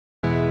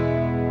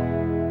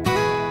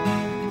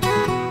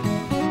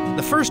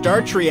The first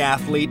archery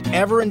athlete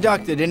ever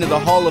inducted into the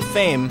Hall of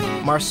Fame,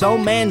 Marcel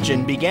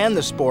Mangin, began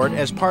the sport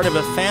as part of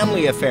a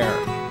family affair.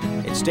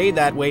 It stayed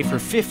that way for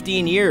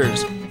 15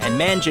 years, and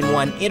Mangin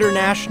won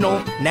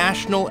international,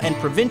 national, and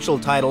provincial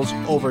titles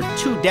over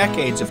 2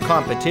 decades of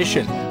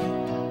competition.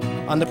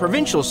 On the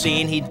provincial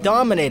scene, he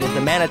dominated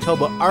the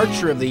Manitoba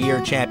Archer of the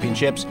Year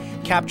Championships,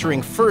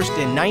 capturing first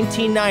in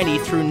 1990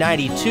 through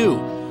 92,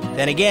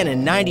 then again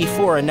in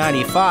 94 and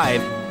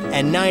 95,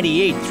 and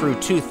 98 through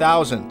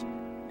 2000.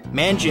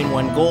 Mangin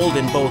won gold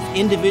in both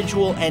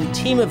individual and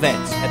team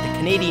events at the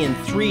Canadian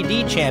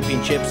 3D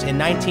Championships in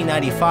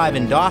 1995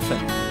 in Dauphin.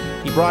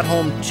 He brought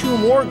home 2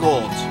 more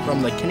golds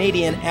from the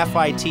Canadian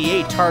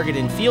FITA Target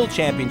and Field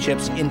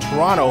Championships in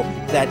Toronto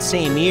that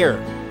same year.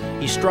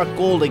 He struck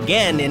gold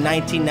again in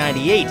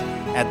 1998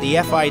 at the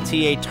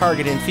FITA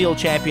Target and Field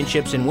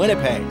Championships in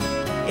Winnipeg.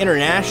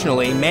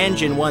 Internationally,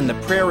 Mangin won the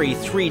Prairie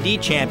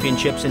 3D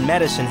Championships in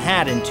Medicine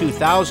Hat in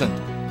 2000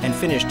 and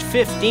finished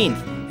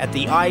 15th at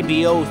the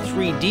IBO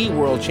 3D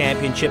World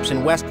Championships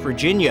in West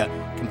Virginia,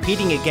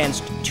 competing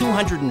against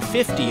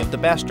 250 of the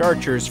best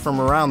archers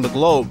from around the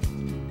globe.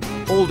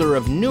 Holder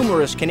of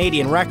numerous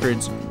Canadian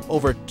records,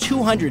 over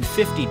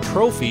 250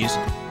 trophies,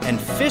 and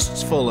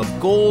fists full of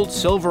gold,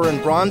 silver,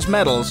 and bronze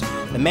medals,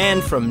 the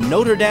man from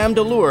Notre Dame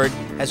de Lourdes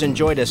has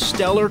enjoyed a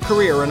stellar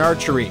career in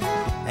archery.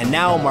 And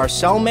now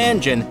Marcel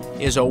Mangin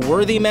is a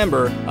worthy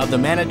member of the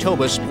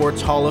Manitoba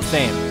Sports Hall of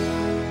Fame.